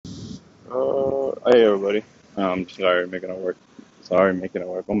Hey everybody. Sorry, making it work. Sorry, making it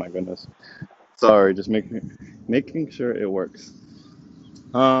work. Oh my goodness. Sorry, just making sure it works.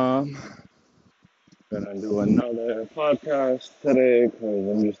 Um, gonna do another podcast today because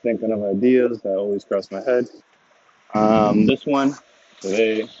I'm just thinking of ideas that always cross my head. This one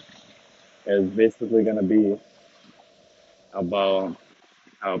today is basically gonna be about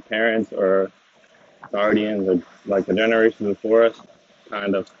how parents or guardians or like the generations before us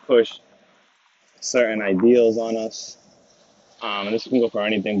kind of push certain ideals on us. And this can go for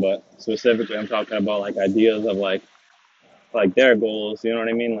anything, but specifically, I'm talking about like ideas of like their goals. You know what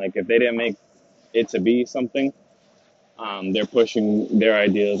I mean? Like if they didn't make it to be something, they're pushing their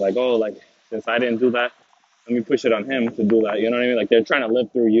ideas. Like, oh, like since I didn't do that, let me push it on him to do that. You know what I mean? Like they're trying to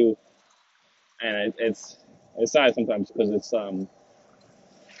live through you, and it's sad sometimes because it's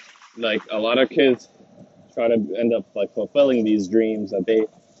like a lot of kids try to end up like fulfilling these dreams that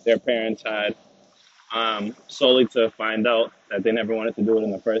their parents had, solely to find out that they never wanted to do it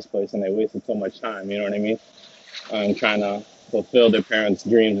in the first place, and they wasted so much time. You know what I mean? Trying to fulfill their parents'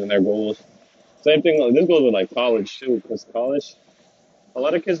 dreams and their goals. Same thing. Like, this goes with like college too, because college, a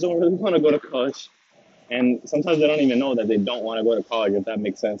lot of kids don't really want to go to college, and sometimes they don't even know that they don't want to go to college. If that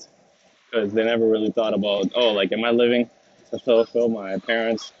makes sense, because they never really thought about, oh, like, am I living to fulfill my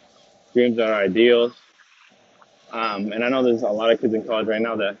parents' dreams or ideals? And I know there's a lot of kids in college right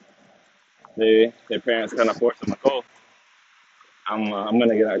now that their parents kind of force them like, oh, I'm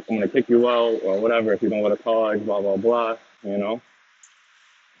gonna kick you out or whatever if you don't go to college, blah blah blah, you know.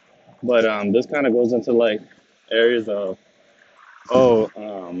 But this kind of goes into like areas of, oh,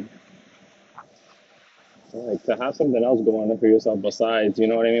 like to have something else going on for yourself besides, you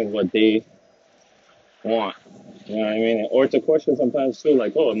know what I mean, what they want. You know what I mean? Or to question sometimes too,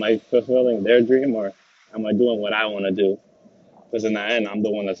 like, oh, am I fulfilling their dream or am I doing what I want to do? Because in the end, I'm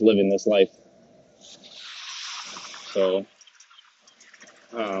the one that's living this life. So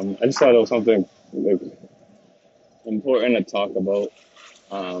I just thought it was something like important to talk about.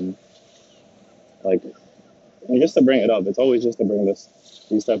 Um, like, and just to bring it up, it's always just to bring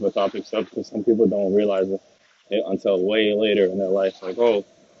these type of topics up because some people don't realize it until way later in their life. Like, oh,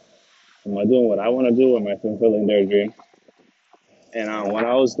 am I doing what I want to do? Or am I fulfilling their dream? And when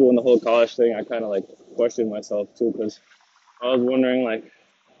I was doing the whole college thing, I kind of like questioned myself too, because I was wondering like,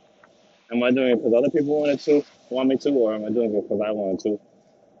 am I doing it because other people want me to, or am I doing it because I wanted to?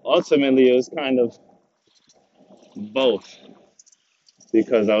 Ultimately, it was kind of both,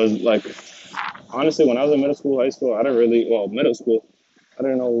 because I was like, honestly, when I was in middle school, high school, I didn't really, well, middle school, I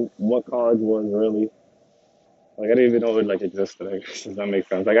didn't know what college was really. Like, I didn't even know it like existed. I guess, if that makes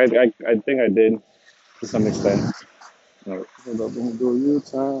sense. Like, I think I did to some extent. Hold up, let me do a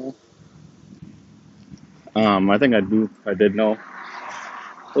U-turn. I think I did know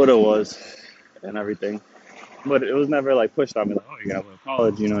what it was and everything. But it was never like pushed on me like, oh, you gotta go to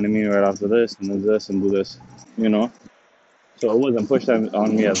college, you know what I mean, right after this and then this and do this, you know. So it wasn't pushed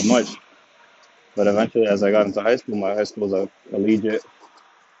on me as much. But eventually, as I got into high school, my high school was a collegiate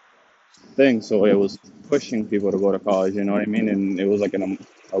thing, so it was pushing people to go to college, you know what I mean. And it was like in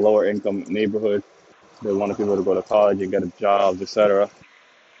a lower income neighborhood. They wanted people to go to college and get a job, etc.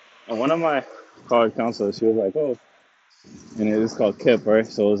 And one of my college counselors, she was like, oh, and it is called KIP, right?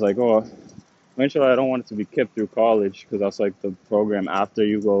 So it was like, oh, eventually I don't want it to be KIP through college because that's like the program after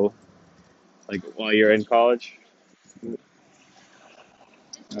you go, like while you're in college. Give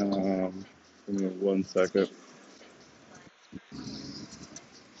me 1 second.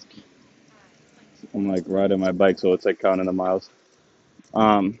 I'm like riding my bike, so it's like counting the miles.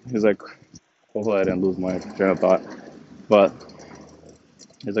 He's like, hopefully I didn't lose my train of thought. But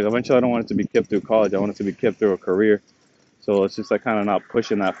he's like, eventually I don't want it to be kept through college. I want it to be kept through a career. So it's just like kind of not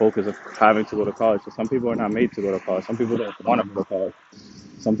pushing that focus of having to go to college. So some people are not made to go to college. Some people don't want to go to college.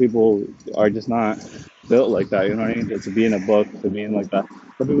 Some people are just not built like that. You know what I mean? To be in a book, to be in like that.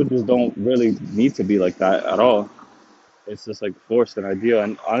 Some people just don't really need to be like that at all. It's just like forced an idea.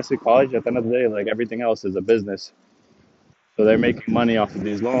 And honestly, college at the end of the day, like everything else, is a business. So they're making money off of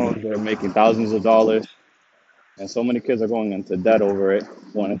these loans. They're making thousands of dollars, and so many kids are going into debt over it.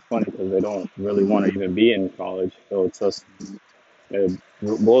 When it's funny because they don't really want to even be in college. So it's just it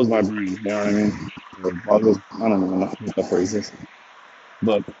blows my brain. You know what I mean? It boggles, I don't even know what the phrase is.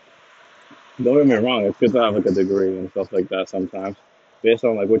 But don't get me wrong, it's good to have like a degree and stuff like that sometimes, based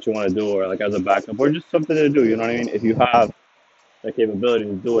on like what you want to do or like as a backup or just something to do. You know what I mean? If you have the capability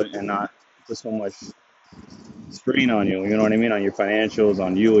to do it and not put so much strain on you. You know what I mean? On your financials,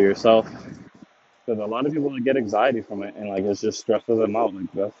 on you or yourself. Because a lot of people get anxiety from it, and like it just stresses them out.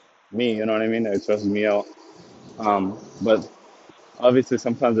 Like that's me, you know what I mean? It stresses me out. But obviously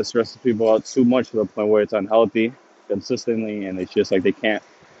sometimes it stresses people out too much to the point where it's unhealthy consistently, and it's just like they can't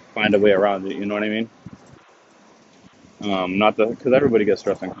find a way around it. You know what I mean? Not because everybody gets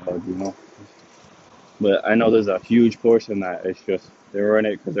stressed in college, you know. But I know there's a huge portion that it's just they're in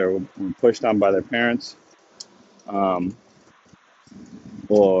it because they're pushed on by their parents, um,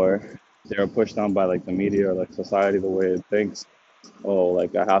 or they're pushed on by like the media or like society the way it thinks. Oh,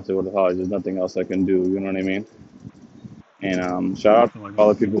 like I have to go to college. There's nothing else I can do. You know what I mean? And shout out to like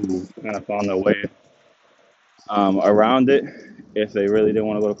all the people who kind of found their way around it if they really didn't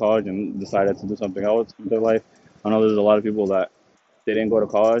want to go to college and decided to do something else with their life. I know there's a lot of people that they didn't go to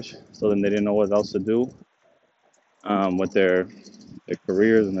college, so then they didn't know what else to do with their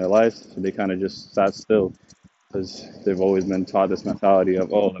careers and their lives. So they kind of just sat still because they've always been taught this mentality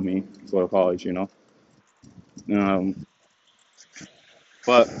of, oh, let me go to college, you know. Um,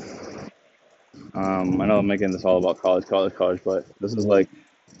 but I know I'm making this all about college, college, college, but this is like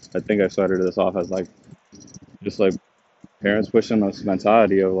I think I started this off as like just like parents pushing this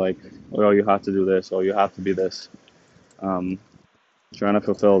mentality of like, oh, you have to do this, or you have to be this, um, trying to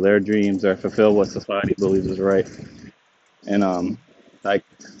fulfill their dreams or fulfill what society believes is right. And like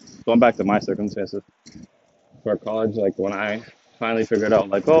going back to my circumstances for college, like when I finally figured out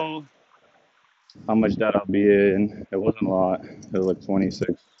like, oh, how much debt I'll be in, it wasn't a lot. It was like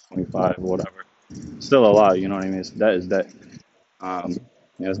 26, 25, whatever. Still a lot, you know what I mean? It's debt is debt. Um,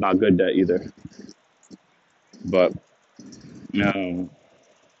 it's not good debt either. But um,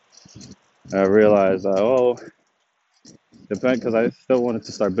 I realized, oh, depend because I still wanted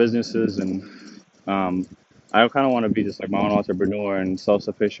to start businesses and um, I kind of want to be just like my own entrepreneur and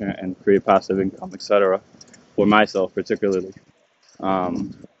self-sufficient and create passive income, etc. For myself particularly.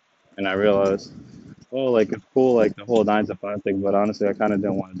 Um, and I realized, oh, like it's cool, like the whole 9 to 5 thing, but honestly, I kind of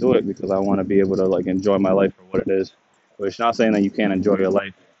didn't want to do it because I want to be able to like enjoy my life for what it is. Which not saying that you can't enjoy your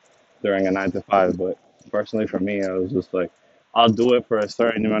life during a 9 to 5, but personally for me, I was just like, I'll do it for a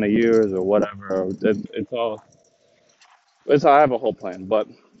certain amount of years or whatever. It's all, I have a whole plan, but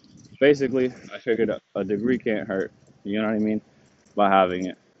basically, I figured a degree can't hurt. You know what I mean? By having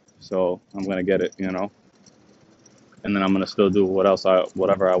it, so I'm gonna get it. You know, and then I'm gonna still do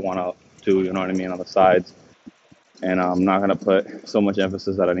whatever I want to do. You know what I mean on the sides, and I'm not gonna put so much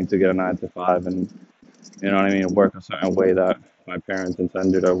emphasis that I need to get a 9 to 5, and you know what I mean, work a certain way that my parents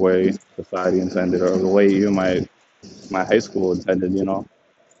intended, or way society intended, or the way even my high school intended. You know,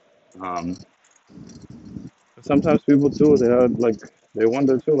 um, sometimes people too, they are like they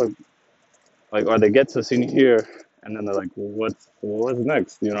wonder too, or they get to senior year and then they're like, well, what's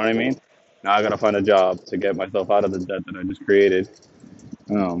next? You know what I mean? Now I gotta find a job to get myself out of the debt that I just created.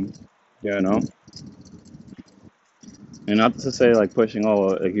 Um, you know, and not to say like pushing, oh,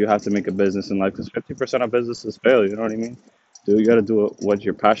 like you have to make a business in life because 50% of businesses fail. You know what I mean? Do you got to do what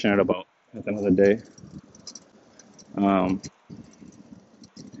you're passionate about at the end of the day. Um,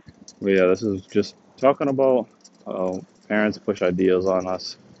 but yeah, this is just talking about parents push ideals on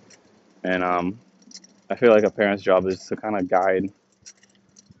us, and I feel like a parent's job is to kind of guide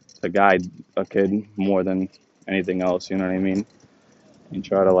a kid more than anything else. You know what I mean? And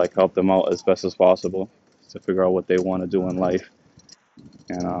try to like help them out as best as possible to figure out what they want to do in life,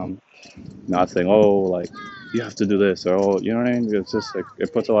 and not saying, oh, like you have to do this, or oh, you know what I mean. It's just like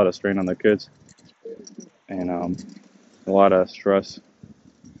it puts a lot of strain on the kids, and a lot of stress.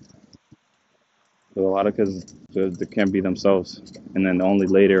 Because a lot of kids they can't be themselves, and then only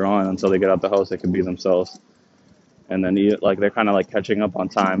later on until they get out the house they can be themselves, and then like they're kind of like catching up on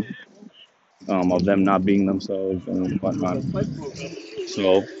time of them not being themselves and whatnot.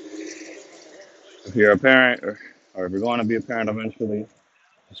 So if you're a parent, or if you're going to be a parent eventually,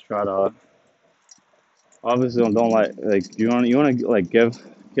 just try to obviously don't like you want to like give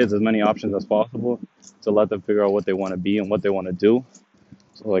kids as many options as possible to let them figure out what they want to be and what they want to do.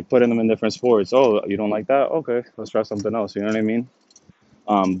 So like putting them in different sports. Oh, you don't like that? Okay, let's try something else. You know what I mean?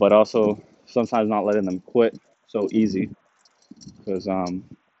 But also sometimes not letting them quit so easy because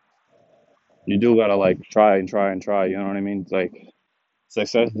you do gotta like try and try and try. You know what I mean? Like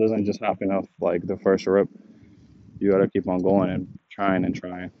success doesn't just happen off like the first rip. You gotta keep on going and trying and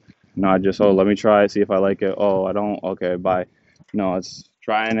trying. Not just, oh, let me try it, see if I like it. Oh, I don't. Okay, bye. No, it's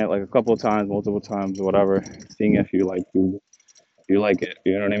trying it like a couple of times, multiple times, whatever. Seeing if you like it.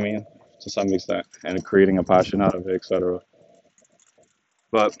 You know what I mean? To some extent, and creating a passion out of it, etc.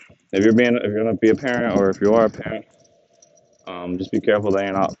 But if you're gonna be a parent, or if you are a parent, just be careful that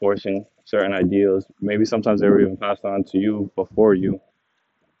you're not forcing certain ideals. Maybe sometimes they were even passed on to you before you.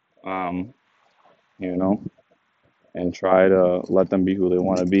 Um, you know, and try to let them be who they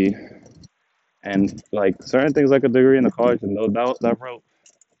want to be, And like certain things like a degree in the college, and that route,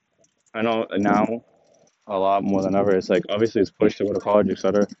 I know now a lot more than ever. It's like obviously it's pushed to go to college,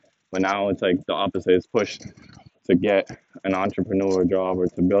 etc. But now it's like the opposite. It's pushed to get an entrepreneur job or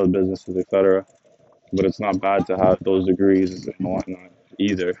to build businesses, etc. But it's not bad to have those degrees and whatnot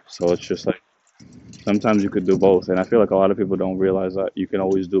either. So it's just like sometimes you could do both, and I feel like a lot of people don't realize that you can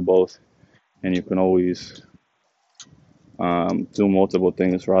always do both, and you can always do multiple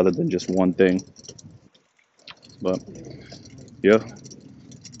things rather than just one thing. But yeah,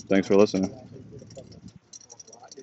 thanks for listening.